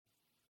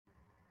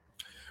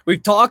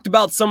We've talked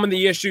about some of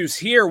the issues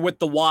here with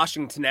the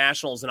Washington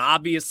Nationals, and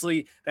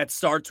obviously that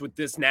starts with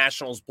this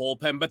Nationals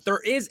bullpen. But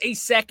there is a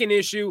second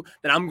issue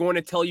that I'm going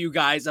to tell you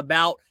guys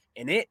about,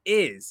 and it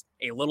is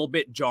a little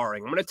bit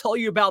jarring. I'm going to tell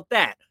you about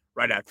that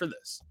right after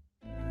this.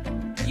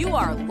 You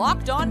are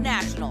Locked On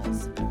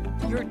Nationals,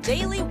 your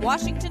daily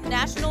Washington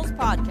Nationals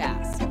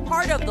podcast,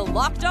 part of the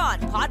Locked On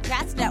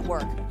Podcast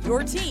Network,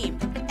 your team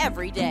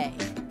every day.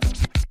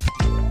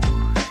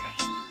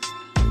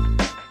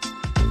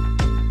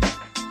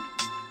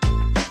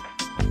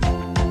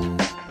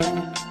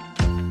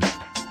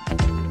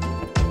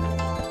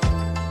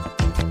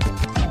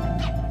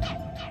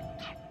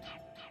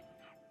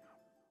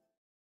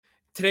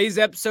 Today's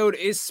episode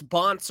is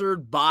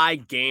sponsored by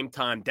Game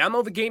Time.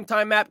 Download the Game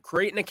Time app,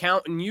 create an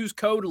account, and use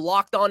code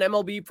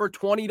LOCKEDONMLB for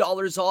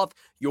 $20 off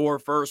your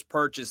first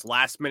purchase.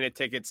 Last-minute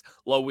tickets,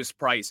 lowest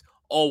price,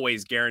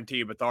 always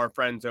guaranteed with our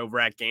friends over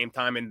at Game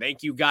Time. And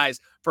thank you guys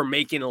for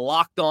making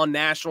Locked On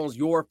Nationals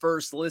your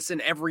first listen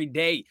every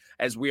day,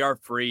 as we are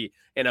free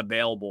and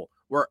available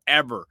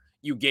wherever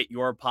you get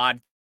your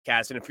podcast.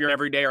 And if you're an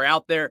everydayer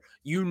out there,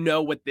 you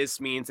know what this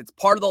means. It's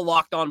part of the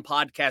Locked On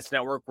Podcast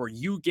Network where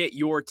you get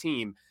your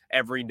team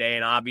every day.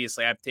 And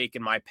obviously, I've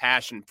taken my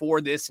passion for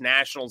this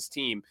Nationals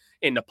team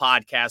into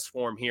podcast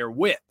form here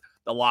with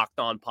the Locked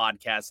On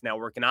Podcast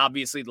Network. And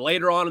obviously,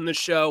 later on in the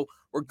show,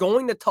 we're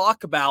going to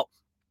talk about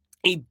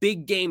a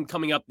big game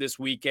coming up this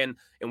weekend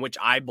in which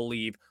I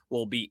believe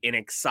will be an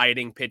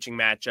exciting pitching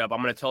matchup.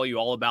 I'm going to tell you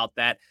all about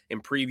that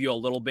and preview a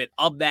little bit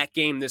of that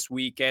game this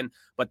weekend.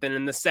 But then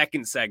in the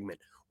second segment,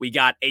 we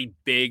got a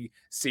big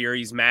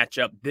series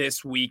matchup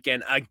this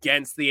weekend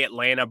against the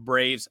Atlanta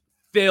Braves,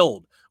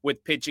 filled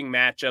with pitching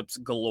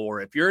matchups galore.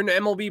 If you're an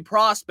MLB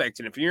prospect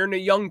and if you're into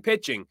young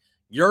pitching,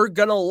 you're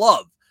going to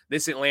love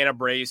this Atlanta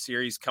Braves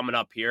series coming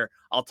up here.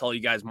 I'll tell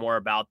you guys more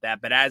about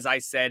that. But as I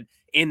said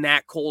in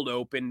that cold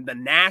open, the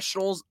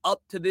Nationals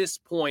up to this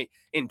point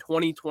in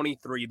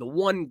 2023, the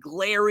one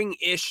glaring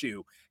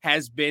issue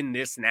has been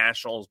this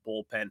Nationals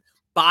bullpen.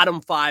 Bottom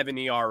 5 in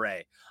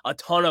ERA, a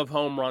ton of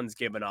home runs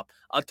given up,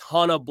 a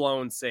ton of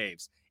blown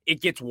saves.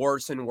 It gets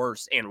worse and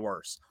worse and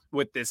worse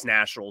with this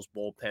Nationals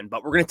bullpen.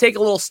 But we're going to take a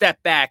little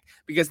step back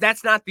because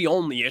that's not the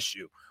only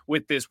issue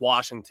with this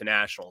Washington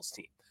Nationals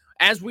team.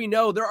 As we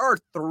know, there are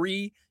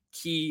 3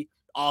 key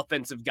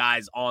offensive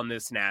guys on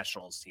this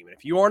Nationals team. And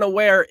if you aren't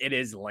aware, it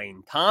is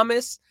Lane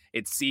Thomas,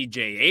 it's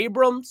C.J.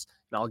 Abrams,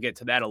 and I'll get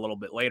to that a little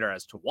bit later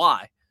as to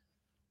why.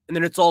 And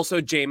then it's also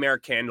Jeimer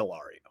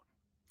Candelario.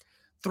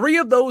 3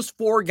 of those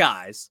 4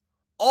 guys,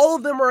 all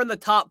of them are in the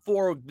top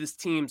 4 of this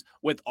teams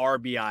with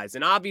RBIs.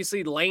 And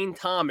obviously, Lane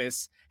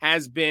Thomas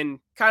has been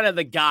kind of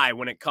the guy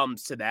when it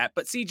comes to that.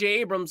 But C.J.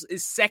 Abrams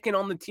is second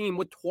on the team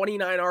with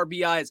 29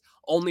 RBIs,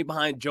 only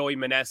behind Joey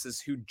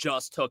Meneses, who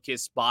just took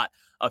his spot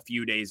a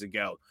few days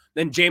ago.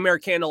 Then Jeimer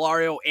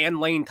Candelario and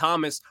Lane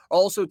Thomas are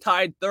also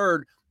tied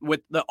third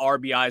with the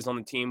RBIs on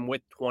the team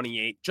with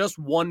 28, just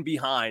one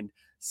behind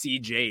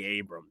C.J.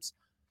 Abrams.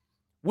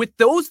 With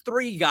those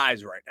 3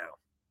 guys right now,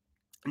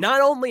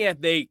 not only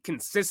have they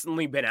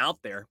consistently been out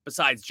there,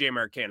 besides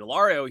Jeimer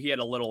Candelario, he had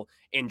a little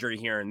injury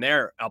here and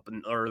there up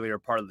in the earlier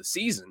part of the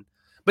season,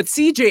 but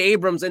C.J.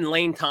 Abrams and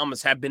Lane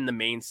Thomas have been the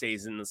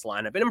mainstays in this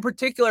lineup. And in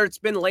particular, it's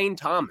been Lane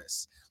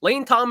Thomas.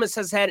 Lane Thomas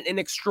has had an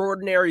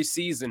extraordinary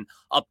season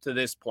up to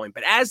this point.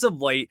 But as of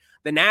late,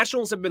 the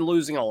Nationals have been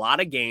losing a lot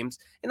of games.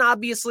 And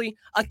obviously,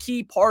 a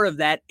key part of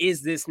that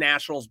is this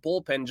Nationals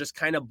bullpen just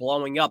kind of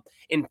blowing up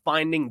and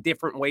finding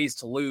different ways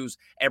to lose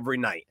every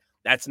night.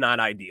 That's not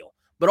ideal.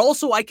 But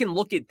also, I can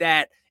look at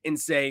that and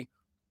say,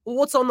 well,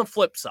 what's on the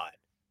flip side?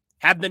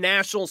 Have the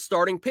Nationals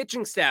starting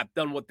pitching staff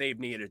done what they've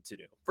needed to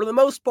do? For the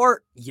most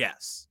part,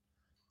 yes.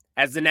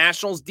 Has the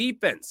Nationals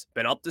defense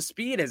been up to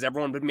speed? Has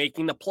everyone been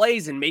making the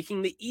plays and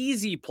making the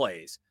easy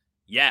plays?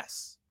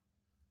 Yes.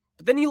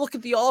 But then you look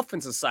at the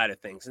offensive side of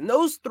things, and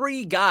those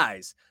 3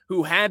 guys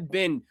who have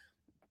been,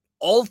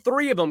 all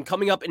 3 of them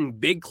coming up in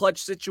big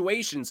clutch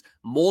situations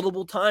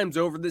multiple times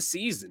over the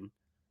season,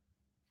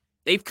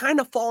 they've kind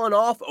of fallen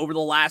off over the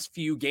last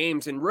few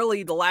games and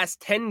really the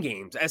last 10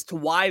 games as to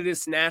why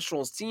this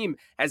Nationals team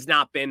has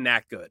not been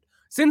that good.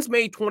 Since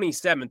May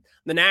 27th,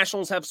 the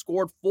Nationals have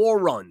scored 4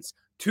 runs,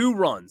 2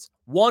 runs,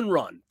 1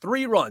 run,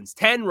 3 runs,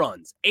 10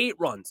 runs, 8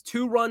 runs,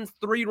 2 runs,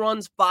 3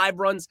 runs, 5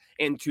 runs,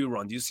 and 2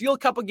 runs. You see a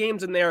couple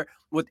games in there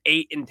with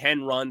 8 and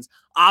 10 runs.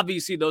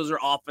 Obviously, those are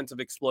offensive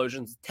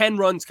explosions. 10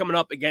 runs coming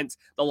up against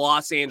the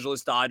Los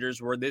Angeles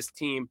Dodgers, where this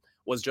team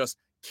was just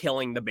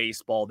killing the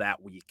baseball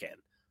that weekend.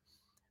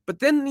 But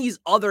then these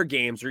other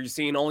games where you're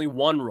seeing only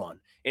 1 run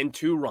and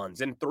 2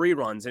 runs and 3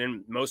 runs,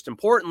 and most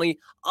importantly,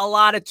 a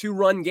lot of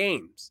 2-run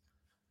games.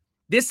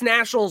 This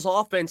Nationals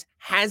offense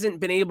hasn't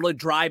been able to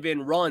drive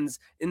in runs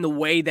in the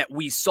way that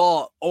we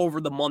saw over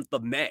the month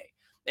of May.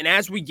 And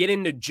as we get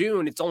into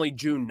June, it's only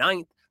June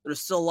 9th.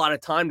 There's still a lot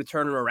of time to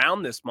turn it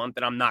around this month,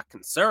 and I'm not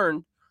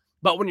concerned.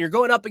 But when you're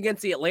going up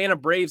against the Atlanta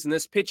Braves and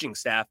this pitching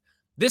staff,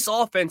 this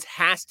offense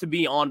has to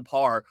be on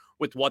par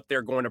with what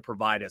they're going to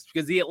provide us.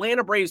 Because the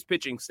Atlanta Braves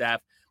pitching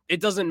staff, it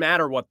doesn't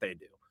matter what they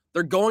do.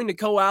 They're going to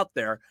go out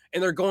there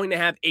and they're going to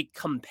have a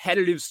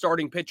competitive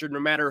starting pitcher no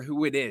matter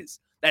who it is.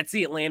 That's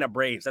the Atlanta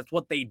Braves. That's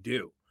what they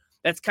do.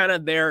 That's kind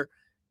of their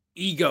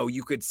ego,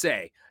 you could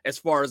say, as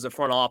far as the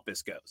front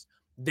office goes.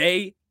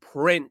 They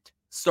print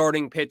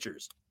starting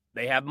pitchers.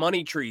 They have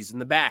money trees in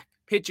the back.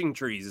 Pitching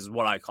trees is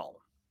what I call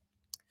them.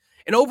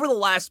 And over the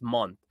last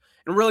month,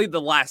 and really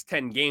the last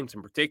 10 games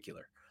in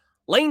particular,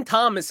 Lane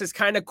Thomas has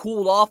kind of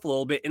cooled off a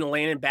little bit and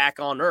landed back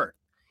on earth.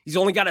 He's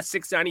only got a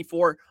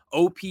 694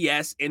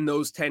 OPS in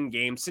those 10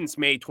 games since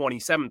May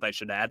 27th, I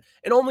should add,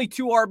 and only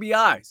 2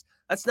 RBIs.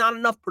 That's not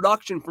enough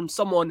production from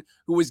someone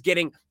who was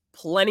getting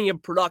plenty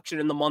of production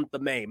in the month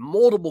of May.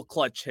 Multiple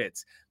clutch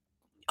hits,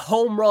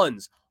 home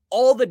runs,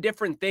 all the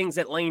different things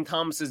that Lane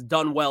Thomas has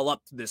done well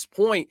up to this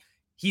point.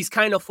 He's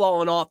kind of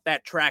fallen off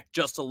that track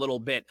just a little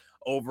bit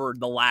over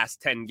the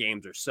last 10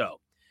 games or so.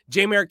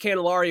 Jeimer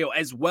Candelario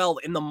as well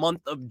in the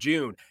month of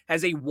June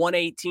has a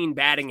 118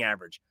 batting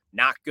average.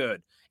 Not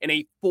good. And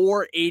a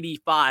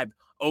 485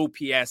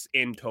 OPS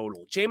in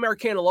total. Jeimer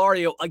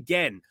Candelario,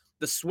 again,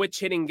 the switch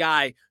hitting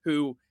guy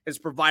who has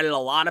provided a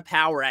lot of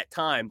power at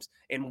times.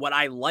 And what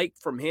I like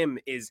from him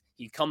is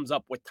he comes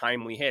up with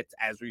timely hits,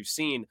 as we've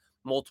seen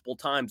multiple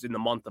times in the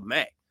month of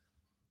May.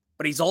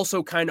 But he's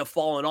also kind of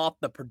fallen off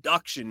the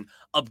production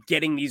of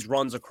getting these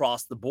runs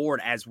across the board,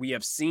 as we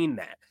have seen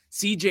that.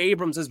 CJ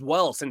Abrams as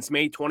well, since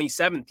May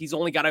 27th, he's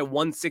only got a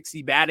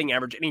 160 batting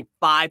average and a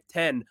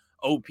 510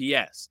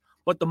 OPS.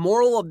 But the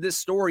moral of this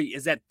story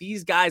is that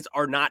these guys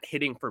are not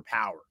hitting for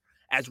power.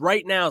 As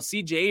right now,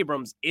 CJ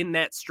Abrams in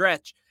that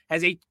stretch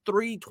has a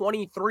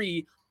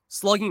 323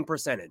 slugging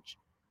percentage.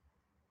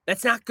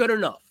 That's not good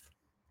enough.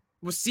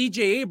 With CJ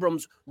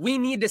Abrams, we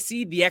need to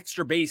see the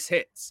extra base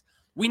hits.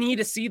 We need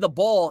to see the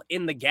ball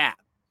in the gap.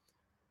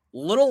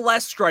 Little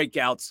less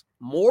strikeouts,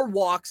 more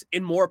walks,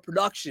 and more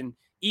production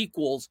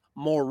equals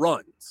more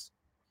runs.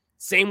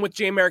 Same with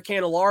Jeimer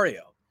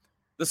Candelario.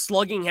 The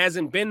slugging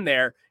hasn't been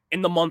there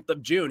in the month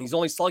of June. He's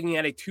only slugging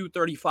at a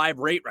 235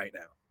 rate right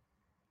now.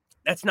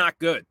 That's not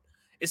good,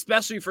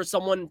 especially for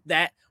someone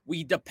that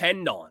we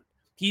depend on.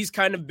 He's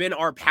kind of been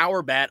our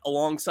power bat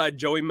alongside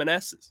Joey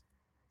Meneses.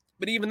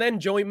 But even then,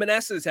 Joey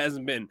Meneses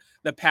hasn't been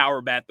the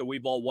power bat that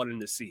we've all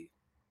wanted to see.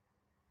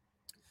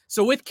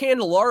 So with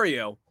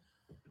Candelario,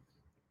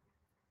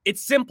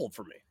 it's simple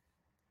for me.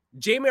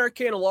 Jeimer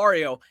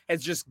Candelario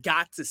has just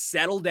got to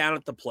settle down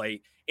at the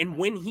plate. And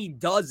when he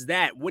does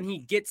that, when he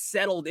gets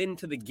settled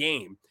into the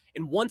game,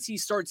 and once he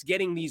starts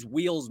getting these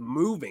wheels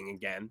moving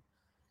again,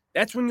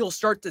 that's when you'll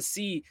start to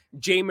see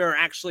Jeimer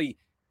actually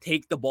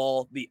take the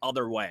ball the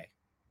other way.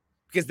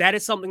 Because that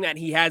is something that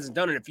he hasn't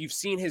done. And if you've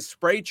seen his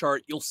spray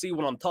chart, you'll see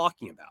what I'm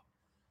talking about.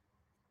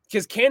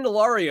 Because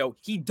Candelario,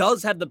 he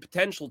does have the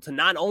potential to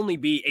not only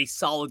be a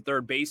solid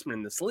third baseman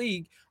in this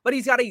league, but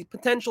he's got a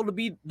potential to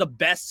be the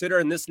best hitter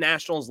in this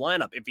Nationals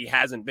lineup if he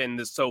hasn't been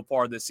this so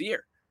far this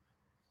year.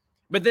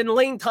 But then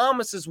Lane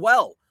Thomas as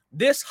well.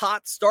 This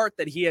hot start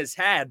that he has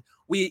had,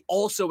 we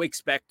also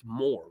expect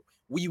more.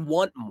 We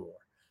want more.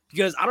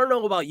 Because I don't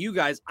know about you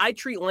guys, I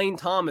treat Lane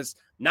Thomas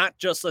not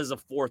just as a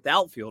fourth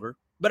outfielder,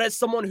 but as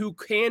someone who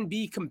can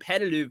be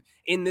competitive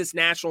in this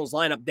Nationals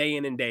lineup day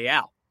in and day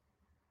out.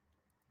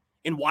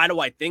 And why do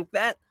I think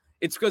that?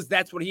 It's because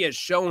that's what he has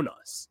shown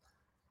us.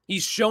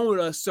 He's shown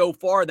us so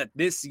far that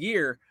this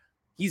year,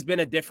 he's been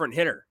a different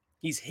hitter.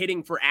 He's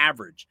hitting for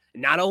average.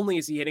 And not only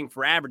is he hitting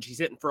for average, he's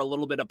hitting for a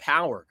little bit of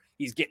power.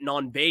 He's getting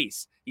on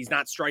base. He's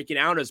not striking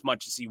out as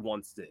much as he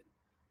once did.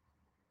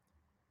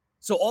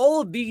 So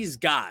all of these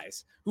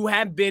guys who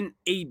have been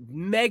a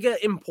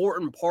mega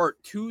important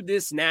part to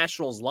this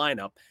Nationals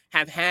lineup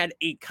have had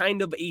a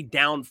kind of a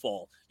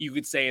downfall, you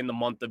could say, in the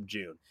month of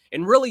June.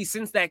 And really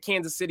since that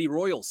Kansas City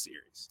Royals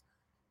series.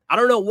 I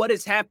don't know what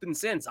has happened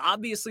since.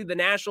 Obviously, the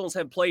Nationals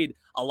have played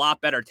a lot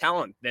better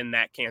talent than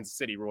that Kansas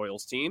City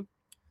Royals team.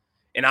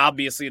 And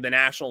obviously, the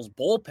Nationals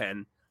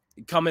bullpen,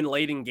 you come in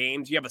late in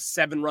games. You have a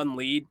 7-run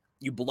lead.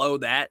 You blow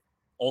that.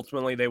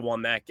 Ultimately, they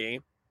won that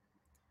game.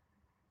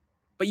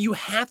 But you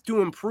have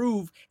to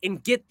improve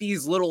and get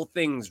these little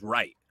things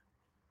right.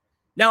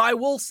 Now, I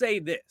will say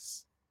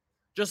this.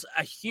 Just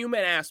a human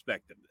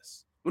aspect of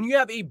this. When you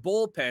have a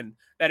bullpen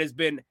that has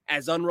been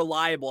as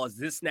unreliable as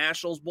this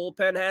Nationals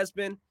bullpen has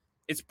been,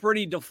 it's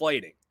pretty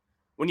deflating.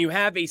 When you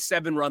have a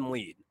 7-run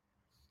lead,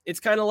 it's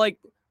kind of like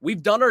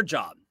we've done our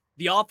job.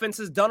 The offense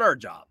has done our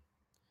job.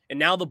 And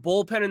now the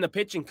bullpen and the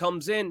pitching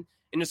comes in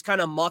and just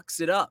kind of mucks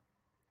it up.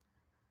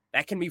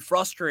 That can be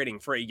frustrating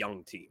for a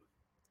young team,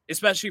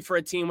 especially for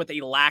a team with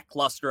a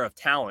lackluster of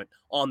talent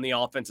on the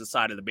offensive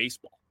side of the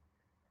baseball.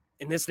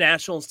 And this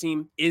Nationals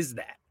team is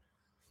that.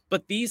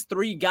 But these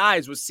three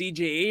guys with CJ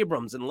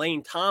Abrams and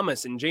Lane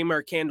Thomas and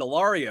Jeimer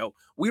Candelario,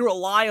 we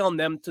rely on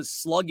them to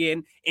slug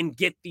in and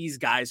get these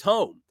guys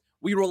home.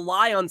 We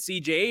rely on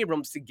CJ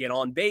Abrams to get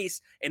on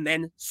base and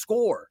then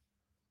score.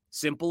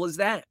 Simple as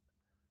that.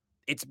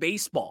 It's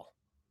baseball.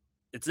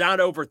 It's not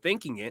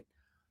overthinking it.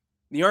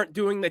 You aren't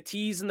doing the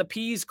T's and the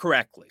P's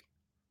correctly.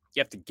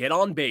 You have to get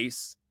on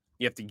base.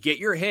 You have to get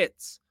your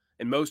hits.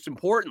 And most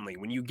importantly,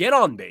 when you get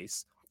on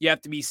base, you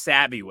have to be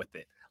savvy with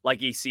it.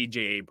 like a CJ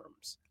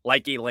Abrams,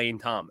 like a Lane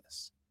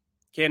Thomas.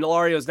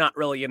 Candelario is not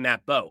really in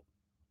that boat,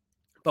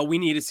 but we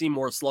need to see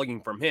more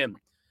slugging from him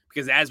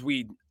because, as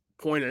we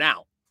pointed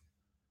out,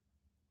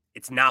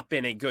 it's not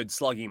been a good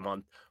slugging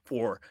month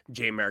for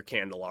Jeimer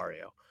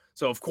Candelario.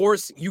 So, of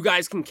course, you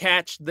guys can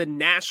catch the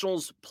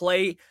Nationals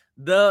play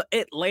the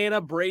Atlanta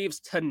Braves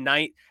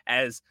tonight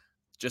as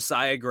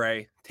Josiah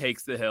Gray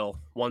takes the hill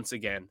once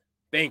again.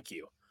 Thank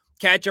you.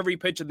 Catch every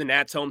pitch of the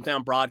Nats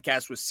hometown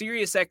broadcast with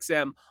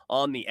SiriusXM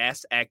on the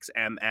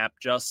SXM app.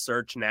 Just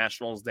search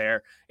Nationals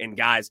there. And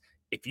guys,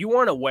 if you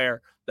aren't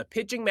aware, the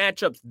pitching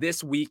matchups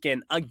this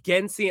weekend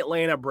against the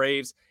Atlanta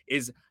Braves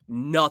is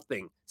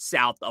nothing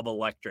south of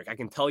electric. I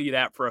can tell you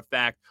that for a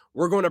fact.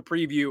 We're going to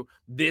preview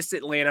this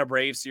Atlanta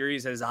Braves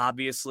series as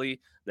obviously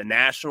the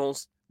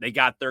Nationals, they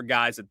got their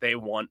guys that they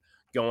want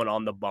going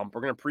on the bump.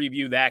 We're going to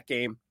preview that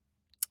game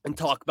and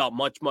talk about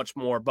much, much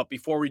more. But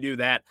before we do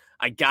that,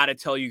 I got to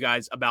tell you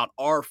guys about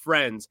our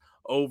friends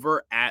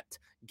over at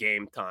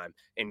Game Time.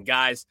 And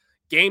guys,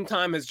 Game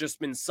Time has just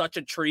been such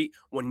a treat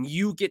when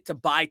you get to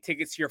buy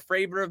tickets to your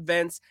favorite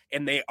events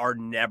and they are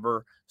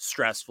never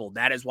stressful.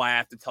 That is why I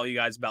have to tell you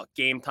guys about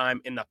Game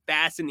Time and the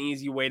fast and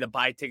easy way to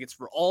buy tickets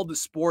for all the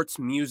sports,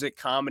 music,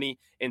 comedy,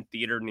 and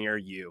theater near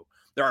you.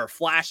 There are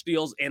flash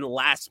deals and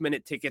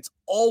last-minute tickets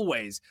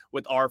always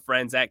with our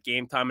friends at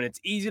Game Time, and it's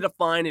easy to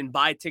find and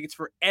buy tickets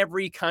for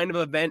every kind of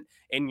event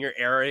in your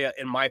area.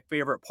 And my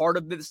favorite part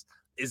of this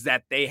is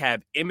that they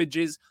have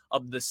images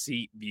of the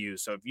seat view.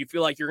 So if you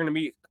feel like you're going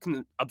to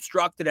be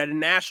obstructed at a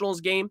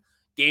Nationals game,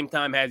 Game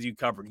Time has you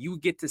covered. You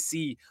get to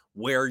see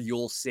where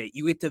you'll sit.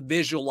 You get to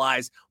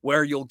visualize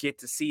where you'll get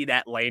to see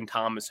that Lane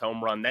Thomas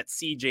home run, that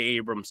CJ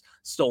Abrams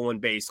stolen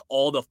base,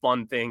 all the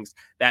fun things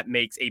that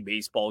makes a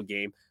baseball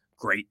game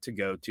great to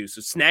go to. So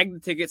snag the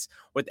tickets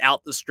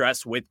without the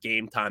stress with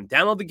Game Time.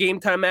 Download the Game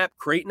Time app,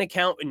 create an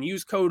account, and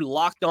use code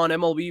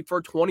LOCKEDONMLB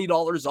for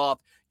 $20 off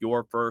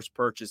your first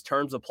purchase.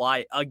 Terms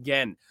apply.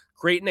 Again,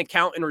 create an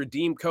account and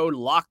redeem code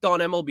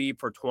LOCKEDONMLB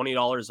for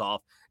 $20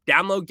 off.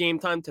 Download Game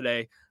Time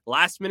today.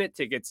 Last minute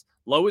tickets,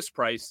 lowest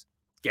price,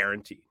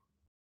 guaranteed.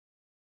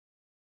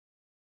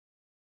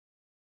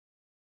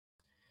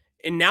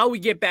 And now we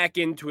get back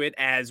into it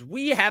as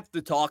we have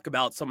to talk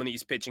about some of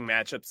these pitching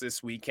matchups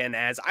this weekend,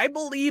 as I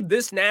believe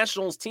this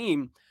Nationals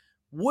team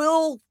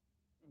will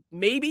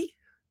maybe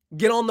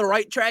get on the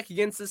right track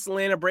against this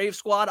Atlanta Braves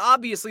squad.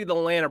 Obviously, the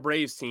Atlanta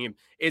Braves team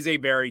is a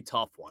very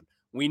tough one.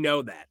 We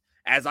know that.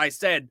 As I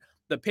said,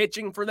 the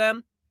pitching for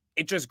them,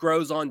 it just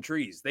grows on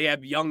trees. They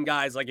have young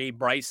guys like a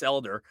Bryce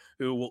Elder,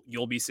 who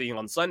you'll be seeing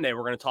on Sunday.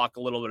 We're going to talk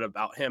a little bit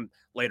about him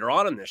later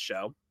on in this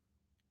show.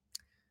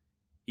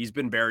 He's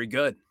been very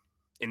good.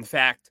 In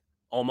fact,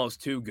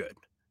 almost too good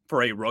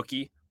for a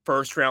rookie,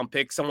 first-round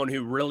pick, someone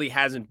who really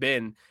hasn't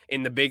been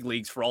in the big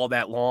leagues for all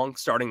that long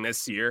starting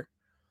this year.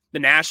 The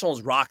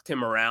Nationals rocked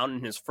him around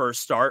in his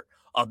first start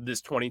of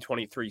this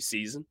 2023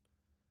 season.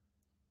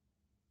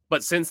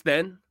 But since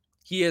then,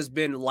 he has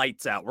been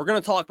lights out. We're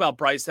going to talk about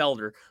Bryce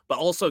Elder, but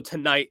also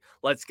tonight,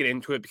 let's get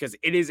into it because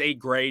it is a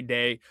Gray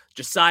day.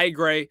 Josiah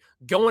Gray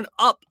going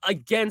up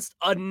against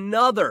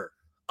another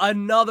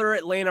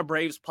Atlanta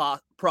Braves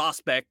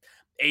prospect,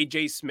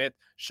 A.J.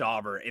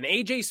 Smith-Shawver. And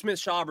A.J.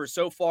 Smith-Shawver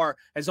so far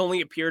has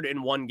only appeared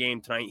in one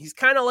game tonight. He's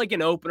kind of like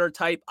an opener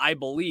type, I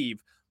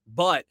believe.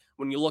 But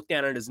when you look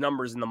down at his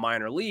numbers in the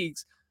minor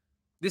leagues,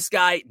 this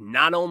guy,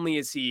 not only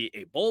is he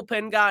a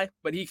bullpen guy,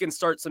 but he can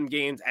start some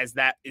games, as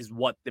that is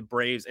what the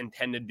Braves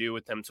intend to do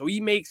with him. So he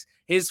makes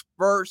his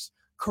first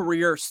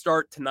career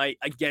start tonight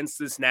against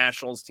this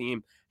Nationals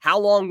team. How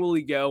long will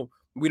he go?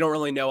 We don't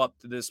really know up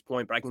to this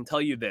point, but I can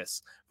tell you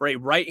this. For a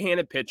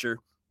right-handed pitcher,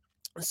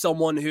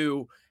 someone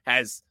who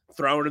has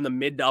thrown in the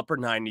mid to upper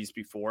 90s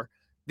before,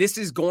 this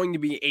is going to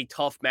be a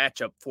tough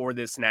matchup for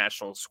this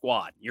National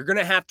squad. You're going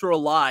to have to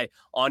rely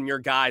on your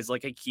guys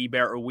like a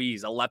Keibert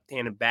Ruiz, a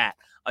left-handed bat,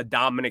 a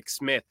Dominic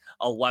Smith,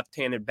 a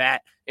left-handed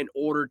bat, in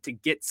order to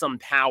get some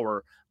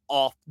power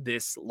off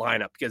this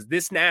lineup. Because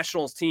this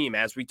Nationals team,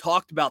 as we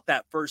talked about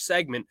that first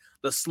segment,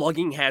 the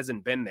slugging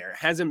hasn't been there. It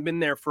hasn't been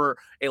there for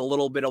a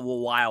little bit of a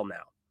while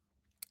now.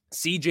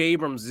 CJ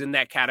Abrams is in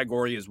that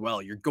category as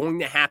well. You're going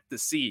to have to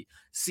see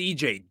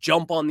CJ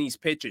jump on these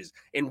pitches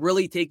and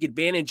really take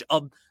advantage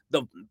of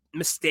the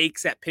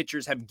mistakes that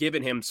pitchers have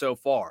given him so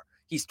far.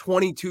 He's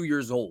 22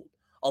 years old.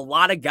 A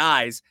lot of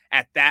guys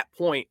at that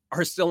point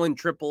are still in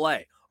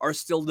AAA, are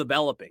still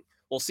developing.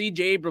 Well, CJ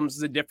Abrams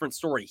is a different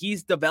story.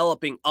 He's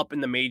developing up in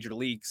the major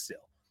leagues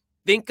still.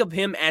 Think of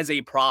him as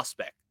a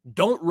prospect.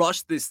 Don't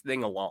rush this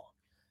thing along.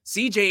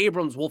 CJ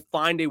Abrams will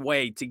find a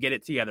way to get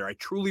it together. I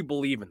truly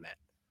believe in that.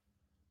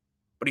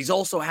 But he's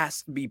also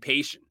has to be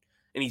patient.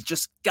 And he's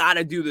just got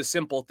to do the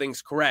simple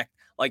things correct.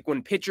 Like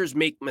when pitchers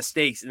make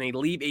mistakes and they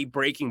leave a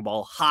breaking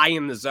ball high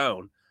in the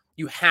zone,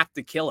 you have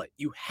to kill it.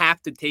 You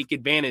have to take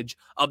advantage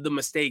of the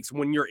mistakes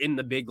when you're in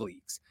the big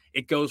leagues.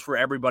 It goes for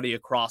everybody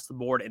across the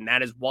board. And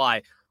that is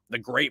why the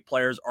great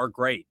players are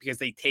great, because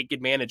they take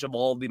advantage of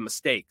all the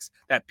mistakes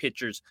that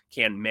pitchers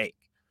can make.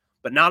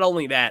 But not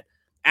only that,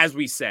 as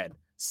we said,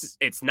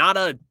 it's not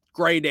a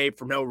gray day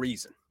for no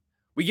reason.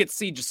 We get to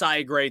see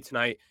Josiah Gray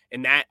tonight,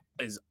 and that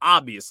is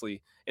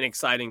obviously an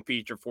exciting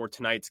feature for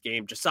tonight's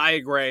game. Josiah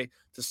Gray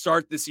to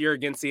start this year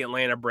against the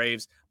Atlanta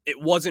Braves.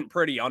 It wasn't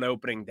pretty on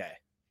opening day.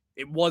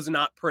 It was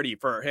not pretty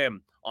for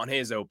him on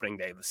his opening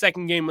day. The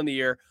second game of the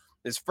year,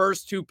 his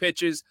first 2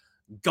 pitches,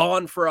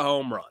 gone for a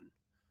home run.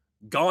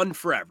 Gone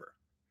forever.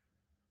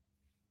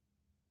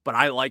 But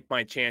I like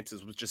my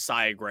chances with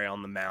Josiah Gray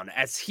on the mound,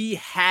 as he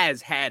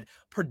has had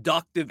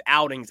productive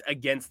outings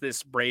against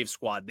this Brave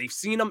squad. They've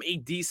seen him a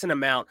decent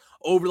amount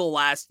over the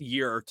last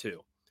year or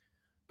two.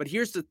 But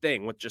here's the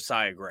thing with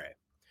Josiah Gray.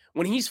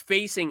 When he's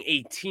facing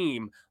a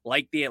team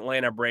like the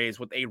Atlanta Braves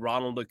with a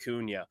Ronald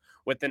Acuna,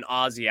 with an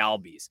Ozzie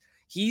Albies,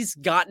 he's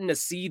gotten to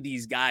see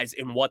these guys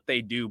in what they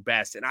do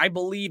best. And I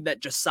believe that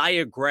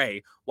Josiah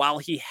Gray, while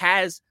he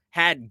has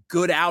had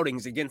good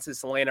outings against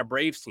this Atlanta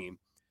Braves team,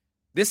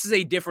 this is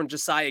a different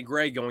Josiah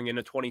Gray going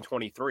into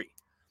 2023.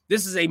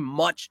 This is a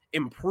much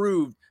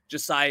improved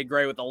Josiah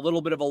Gray with a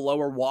little bit of a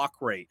lower walk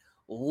rate,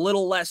 a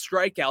little less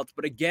strikeouts,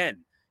 but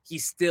again, he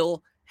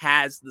still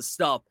has the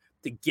stuff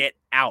to get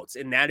outs,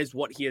 and that is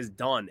what he has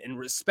done.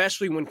 And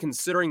especially when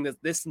considering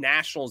that this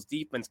Nationals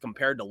defense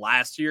compared to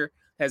last year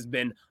has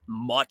been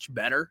much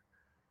better,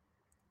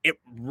 it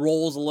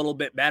rolls a little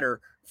bit better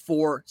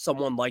for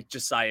someone like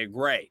Josiah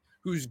Gray,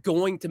 who's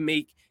going to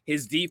make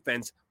his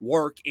defense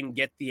work and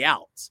get the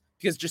outs.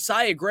 Because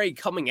Josiah Gray,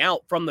 coming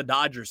out from the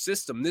Dodgers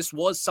system, this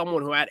was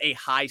someone who had a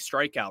high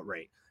strikeout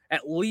rate,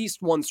 at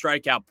least 1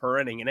 strikeout per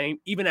inning. And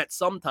even at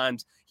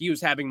sometimes he was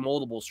having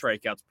multiple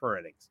strikeouts per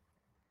innings.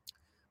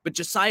 But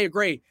Josiah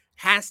Gray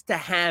has to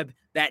have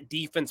that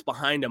defense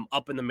behind him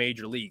up in the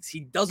major leagues.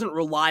 He doesn't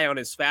rely on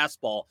his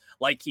fastball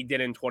like he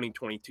did in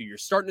 2022. You're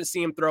starting to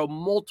see him throw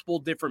multiple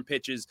different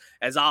pitches,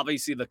 as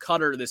obviously the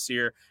cutter this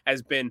year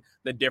has been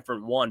the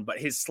different one. But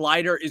his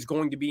slider is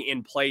going to be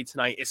in play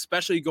tonight,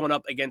 especially going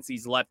up against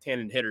these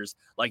left-handed hitters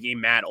like a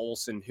Matt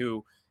Olson,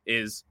 who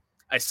is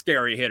a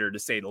scary hitter to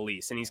say the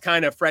least. And he's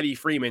kind of Freddie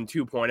Freeman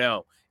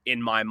 2.0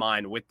 in my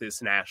mind with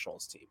this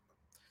Nationals team.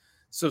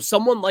 So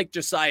someone like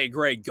Josiah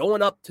Gray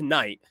going up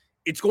tonight,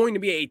 it's going to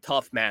be a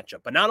tough matchup.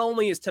 But not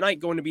only is tonight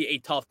going to be a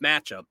tough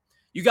matchup,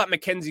 you got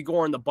Mackenzie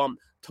Gore in the bump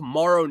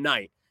tomorrow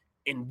night.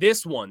 And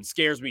this one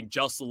scares me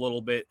just a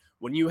little bit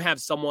when you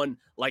have someone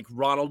like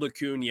Ronald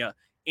Acuna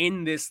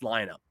in this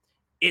lineup.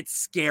 It's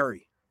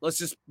scary. Let's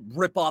just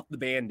rip off the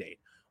Band-Aid.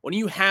 When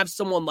you have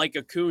someone like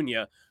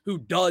Acuna who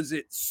does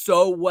it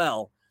so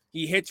well,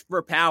 he hits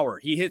for power,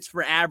 he hits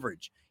for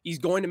average, he's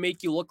going to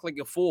make you look like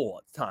a fool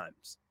at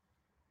times.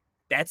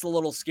 That's a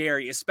little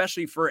scary,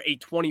 especially for a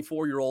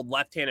 24-year-old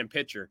left-handed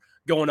pitcher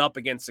going up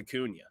against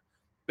Acuna.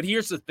 But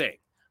here's the thing.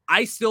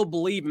 I still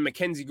believe in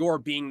Mackenzie Gore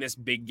being this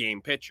big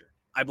game pitcher.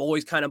 I've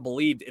always kind of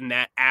believed in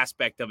that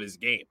aspect of his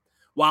game.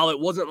 While it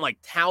wasn't like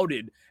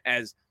touted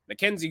as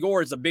Mackenzie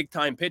Gore is a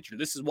big-time pitcher,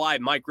 this is why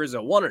Mike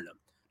Rizzo wanted him.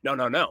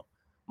 No.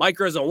 Mike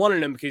Rizzo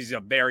wanted him because he's a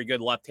very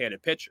good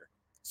left-handed pitcher.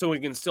 So he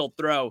can still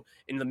throw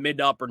in the mid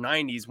to upper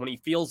 90s when he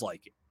feels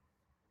like it.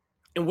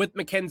 And with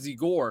Mackenzie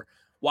Gore,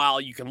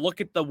 while you can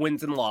look at the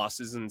wins and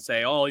losses and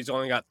say, oh, he's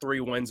only got 3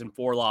 wins and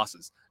 4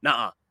 losses.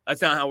 Nuh-uh.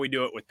 That's not how we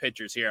do it with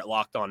pitchers here at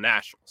Locked On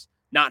Nationals.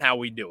 Not how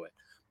we do it.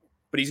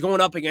 But he's going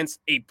up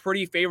against a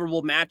pretty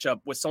favorable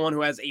matchup with someone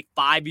who has a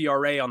 5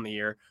 ERA on the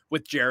year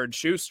with Jared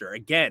Schuster.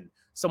 Again,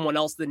 someone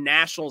else the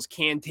Nationals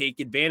can take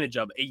advantage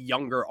of, a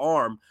younger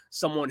arm,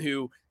 someone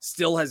who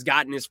still has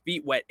gotten his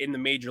feet wet in the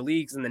major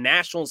leagues, and the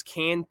Nationals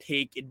can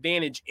take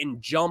advantage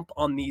and jump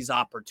on these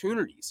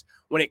opportunities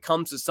when it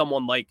comes to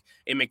someone like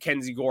a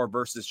Mackenzie Gore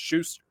versus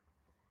Schuster.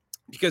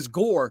 Because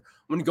Gore,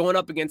 when going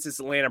up against this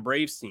Atlanta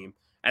Braves team,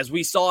 as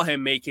we saw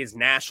him make his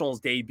Nationals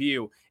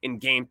debut in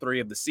Game 3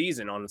 of the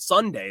season on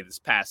Sunday this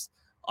past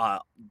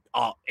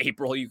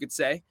April, you could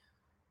say,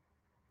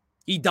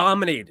 he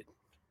dominated.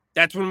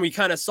 That's when we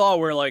kind of saw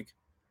where, like,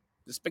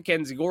 this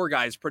Mackenzie Gore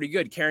guy is pretty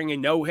good, carrying a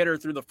no-hitter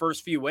through the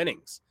first few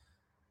innings.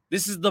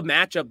 This is the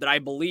matchup that I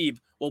believe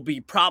will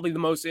be probably the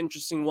most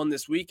interesting one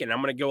this weekend. I'm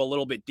going to go a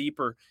little bit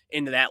deeper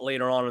into that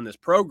later on in this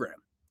program.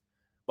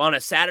 But on a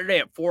Saturday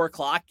at 4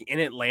 o'clock in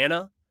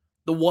Atlanta,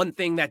 the one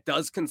thing that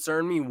does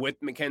concern me with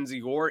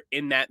Mackenzie Gore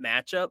in that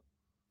matchup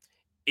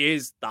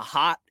is the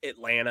hot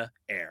Atlanta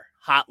air.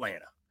 Hot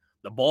Atlanta.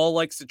 The ball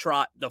likes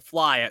to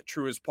fly at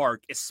Truist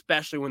Park,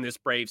 especially when this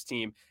Braves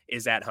team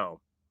is at home.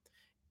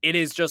 It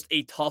is just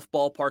a tough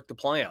ballpark to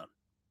play on.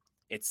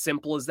 It's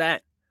simple as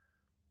that.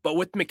 But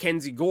with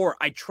Mackenzie Gore,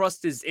 I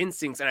trust his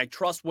instincts and I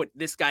trust what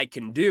this guy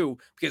can do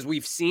because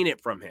we've seen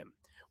it from him.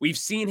 We've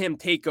seen him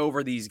take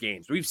over these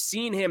games. We've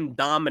seen him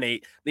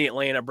dominate the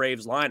Atlanta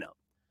Braves lineup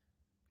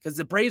because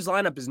the Braves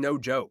lineup is no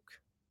joke.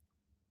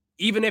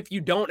 Even if you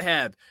don't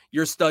have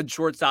your stud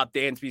shortstop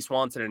Dansby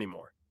Swanson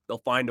anymore, they'll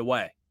find a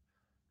way.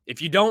 If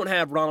you don't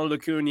have Ronald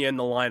Acuna in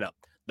the lineup,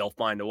 they'll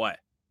find a way.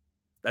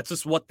 That's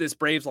just what this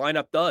Braves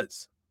lineup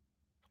does.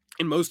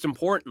 And most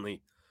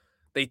importantly,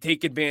 they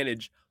take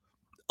advantage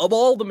of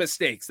all the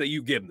mistakes that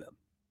you give them.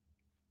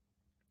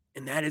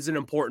 And that is an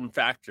important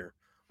factor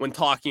when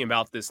talking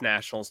about this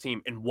Nationals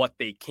team and what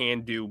they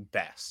can do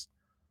best.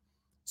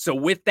 So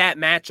with that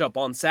matchup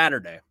on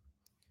Saturday,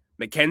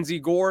 Mackenzie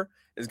Gore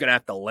is going to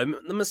have to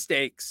limit the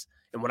mistakes.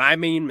 And when I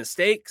mean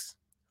mistakes,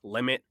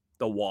 limit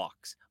the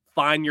walks.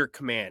 Find your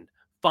command.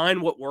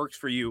 Find what works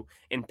for you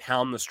and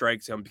pound the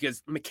strike zone.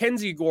 Because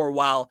Mackenzie Gore,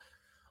 while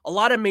a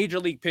lot of major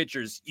league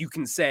pitchers, you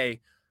can say,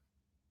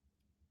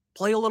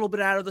 play a little bit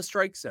out of the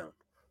strike zone.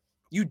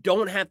 You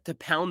don't have to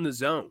pound the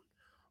zone.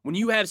 When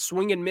you have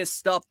swing and miss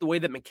stuff the way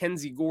that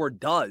Mackenzie Gore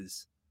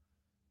does,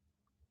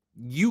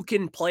 you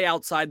can play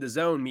outside the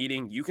zone,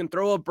 meaning you can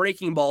throw a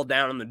breaking ball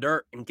down in the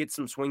dirt and get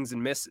some swings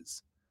and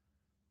misses.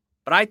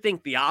 But I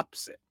think the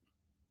opposite.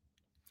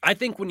 I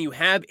think when you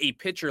have a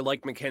pitcher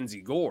like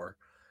Mackenzie Gore,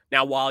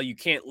 now while you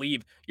can't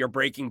leave your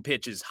breaking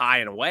pitches high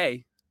and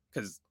away,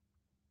 because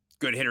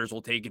good hitters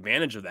will take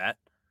advantage of that,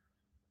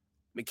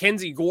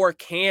 Mackenzie Gore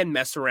can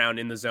mess around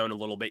in the zone a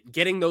little bit,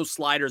 getting those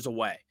sliders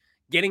away,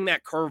 getting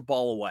that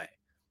curveball away.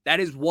 That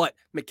is what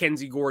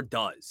Mackenzie Gore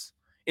does.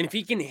 And if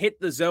he can hit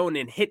the zone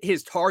and hit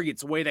his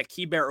targets the way that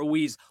Keibert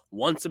Ruiz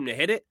wants him to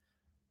hit it,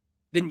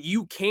 then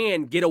you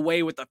can get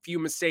away with a few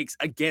mistakes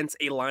against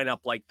a lineup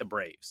like the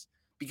Braves.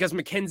 Because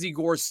Mackenzie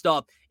Gore's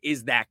stuff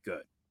is that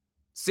good.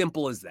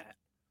 Simple as that.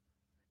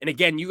 And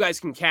again, you guys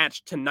can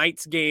catch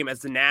tonight's game as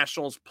the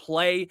Nationals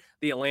play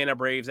the Atlanta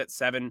Braves at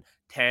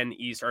 7:10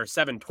 Eastern or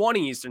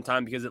 7:20 Eastern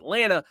time, because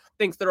Atlanta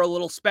thinks they're a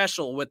little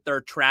special with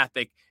their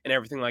traffic and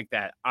everything like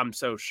that. I'm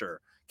so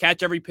sure.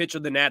 Catch every pitch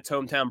of the Nats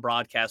hometown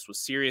broadcast with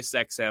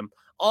SiriusXM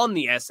on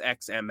the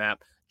SXM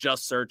app.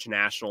 Just search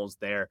Nationals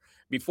there.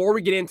 Before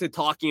we get into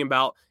talking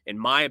about, in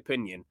my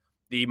opinion,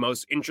 the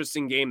most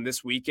interesting game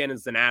this weekend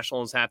is the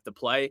Nationals have to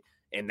play,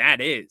 and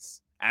that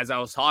is, as I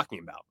was talking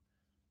about,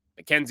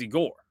 Mackenzie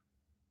Gore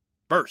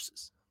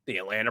versus the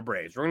Atlanta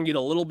Braves. We're going to get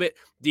a little bit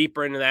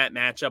deeper into that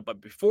matchup,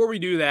 but before we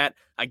do that,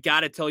 I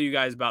got to tell you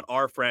guys about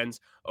our friends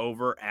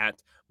over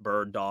at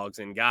Bird Dogs.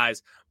 And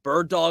guys,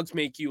 Bird Dogs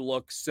make you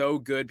look so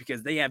good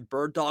because they have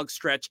Bird Dog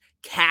Stretch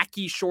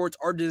khaki shorts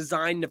are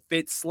designed to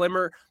fit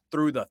slimmer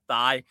through the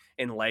thigh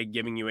and leg,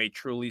 giving you a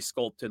truly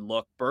sculpted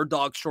look. Bird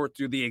Dog shorts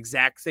do the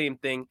exact same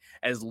thing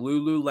as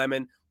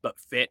Lululemon, but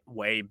fit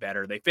way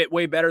better. They fit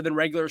way better than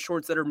regular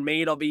shorts that are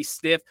made of a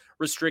stiff,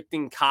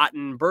 restricting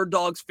cotton. Bird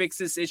Dogs fix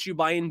this issue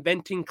by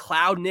inventing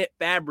cloud knit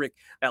fabric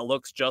that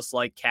looks just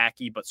like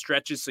khaki, but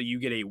stretches so you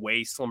get a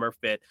way slimmer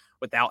fit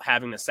without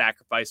having to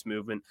sacrifice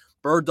movement.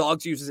 Bird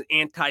Dogs uses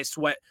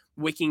anti-sweat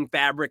wicking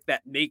fabric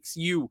that makes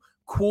you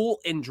cool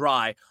and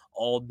dry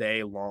all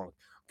day long.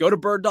 Go to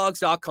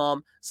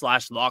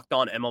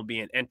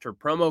birddogs.com/LockedOnMLB and enter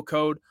promo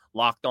code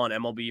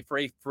LockedOnMLB for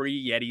a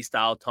free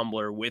Yeti-style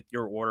tumbler with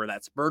your order.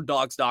 That's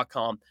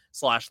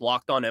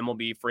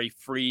birddogs.com/LockedOnMLB for a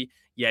free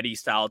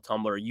Yeti-style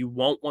tumbler. You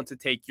won't want to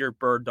take your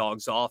Bird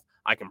Dogs off.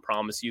 I can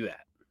promise you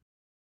that.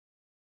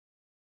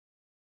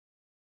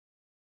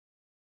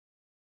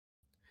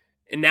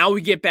 And now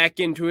we get back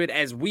into it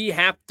as we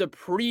have to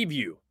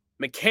preview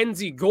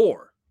Mackenzie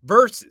Gore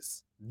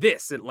versus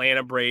this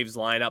Atlanta Braves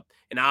lineup.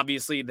 And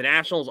obviously the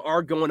Nationals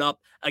are going up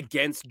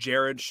against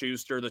Jared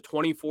Schuster, the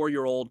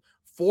 24-year-old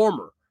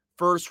former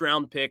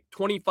first-round pick,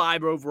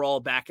 25 overall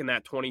back in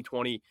that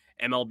 2020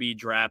 MLB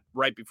draft,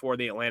 right before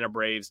the Atlanta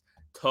Braves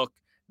took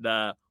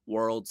the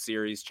World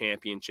Series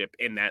championship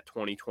in that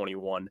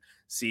 2021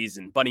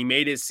 season. But he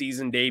made his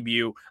season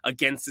debut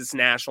against this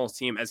Nationals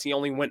team as he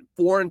only went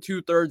 4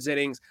 2/3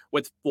 innings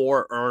with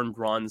 4 earned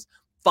runs,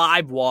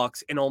 5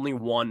 walks, and only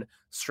 1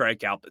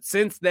 strikeout. But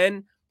since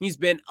then, he's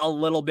been a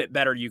little bit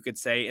better, you could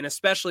say, and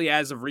especially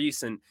as of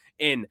recent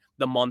in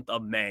the month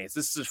of May.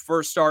 This is his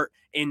first start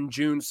in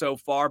June so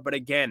far, but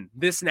again,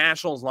 this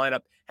Nationals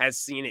lineup has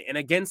seen it. And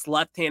against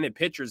left-handed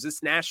pitchers,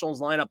 this Nationals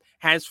lineup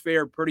has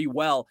fared pretty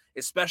well,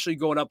 especially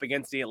going up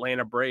against the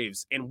Atlanta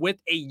Braves. And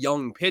with a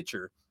young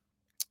pitcher,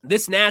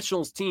 this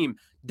Nationals team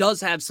does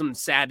have some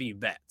savvy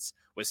vets.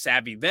 With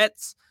savvy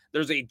vets,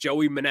 there's a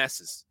Joey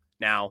Meneses.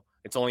 Now,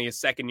 it's only his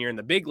second year in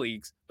the big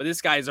leagues, but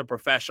this guy is a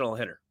professional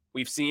hitter.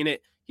 We've seen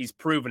it. He's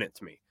proven it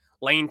to me.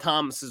 Lane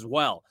Thomas as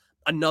well,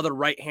 another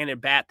right-handed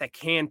bat that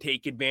can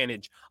take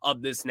advantage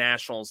of this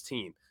Nationals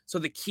team. So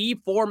the key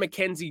for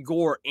Mackenzie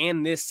Gore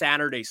and this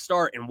Saturday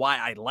start, and why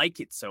I like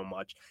it so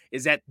much,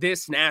 is that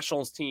this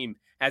Nationals team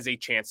has a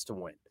chance to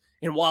win.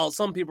 And while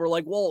some people are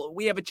like, well,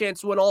 we have a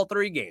chance to win all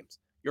 3 games,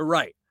 you're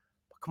right.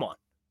 But come on.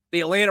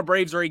 The Atlanta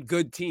Braves are a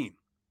good team.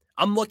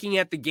 I'm looking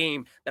at the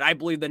game that I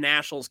believe the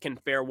Nationals can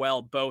fare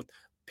well, both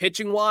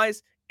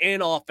pitching-wise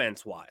and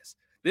offense-wise.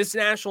 This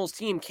Nationals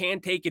team can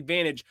take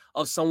advantage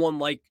of someone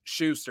like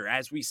Schuster.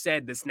 As we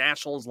said, this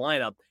Nationals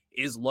lineup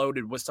is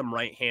loaded with some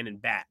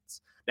right-handed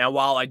bats. Now,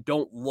 while I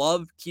don't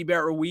love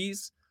Keibert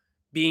Ruiz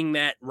being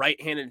that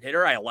right-handed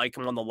hitter, I like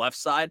him on the left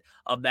side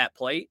of that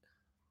plate.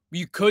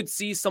 You could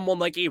see someone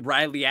like a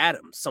Riley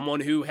Adams, someone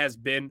who has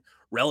been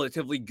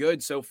relatively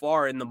good so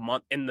far in the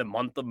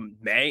month of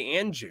May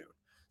and June.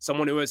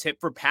 Someone who has hit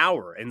for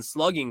power and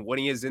slugging when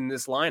he is in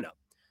this lineup.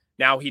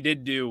 Now, he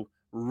did do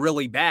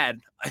really bad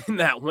in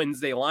that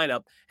Wednesday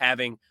lineup,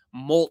 having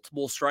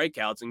multiple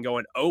strikeouts and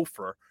going 0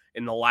 for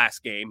in the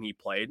last game he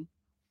played.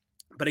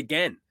 But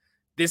again,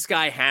 this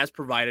guy has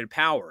provided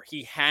power.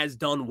 He has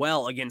done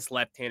well against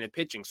left-handed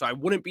pitching. So I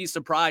wouldn't be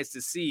surprised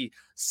to see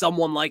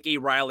someone like a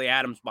Riley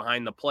Adams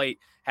behind the plate,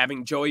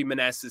 having Joey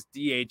Meneses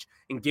DH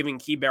and giving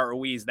Keibert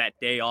Ruiz that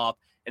day off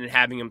and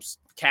having him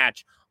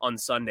catch on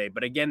Sunday.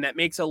 But again, that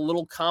makes it a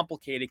little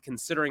complicated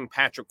considering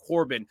Patrick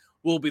Corbin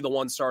will be the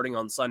one starting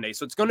on Sunday.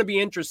 So it's going to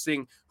be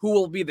interesting who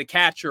will be the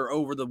catcher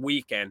over the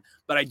weekend.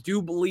 But I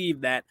do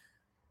believe that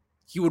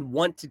he would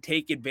want to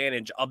take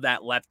advantage of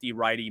that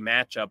lefty-righty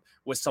matchup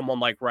with someone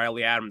like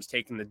Riley Adams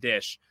taking the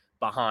dish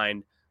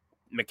behind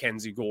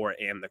Mackenzie Gore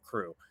and the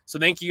crew. So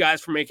thank you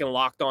guys for making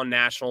Locked On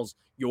Nationals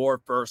your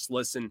first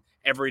listen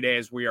every day,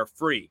 as we are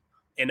free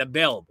and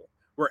available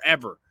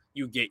wherever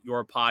you get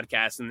your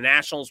podcast. And the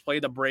Nationals play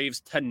the Braves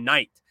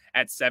tonight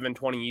at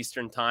 7:20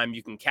 Eastern time.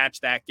 You can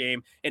catch that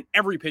game and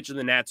every pitch of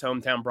the Nats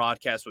hometown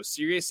broadcast with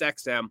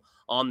SiriusXM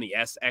on the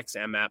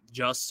SXM app.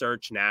 Just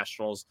search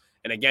Nationals.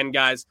 And again,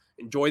 guys,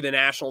 enjoy the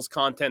Nationals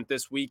content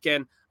this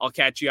weekend. I'll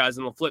catch you guys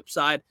on the flip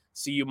side.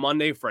 See you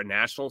Monday for a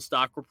National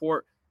Stock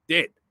Report.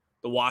 Did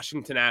the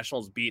Washington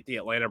Nationals beat the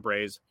Atlanta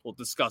Braves? We'll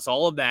discuss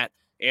all of that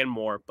and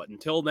more. But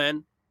until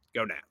then,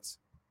 go Nats.